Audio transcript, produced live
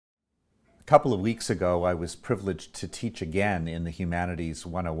couple of weeks ago, I was privileged to teach again in the Humanities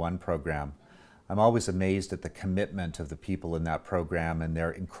 101 program. I'm always amazed at the commitment of the people in that program and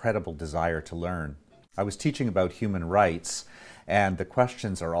their incredible desire to learn. I was teaching about human rights, and the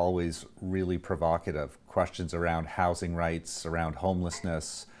questions are always really provocative. Questions around housing rights, around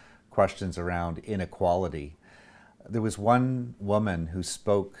homelessness, questions around inequality. There was one woman who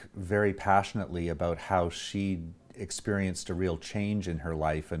spoke very passionately about how she experienced a real change in her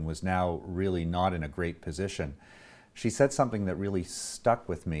life and was now really not in a great position. She said something that really stuck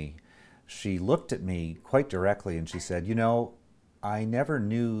with me. She looked at me quite directly and she said, "You know, I never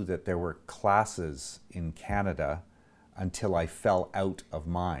knew that there were classes in Canada until I fell out of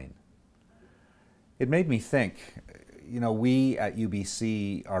mine." It made me think, you know, we at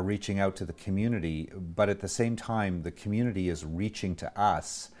UBC are reaching out to the community, but at the same time, the community is reaching to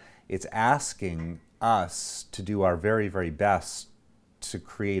us. It's asking us to do our very, very best to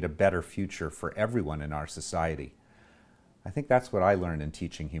create a better future for everyone in our society. I think that's what I learned in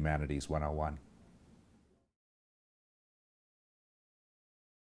teaching Humanities 101.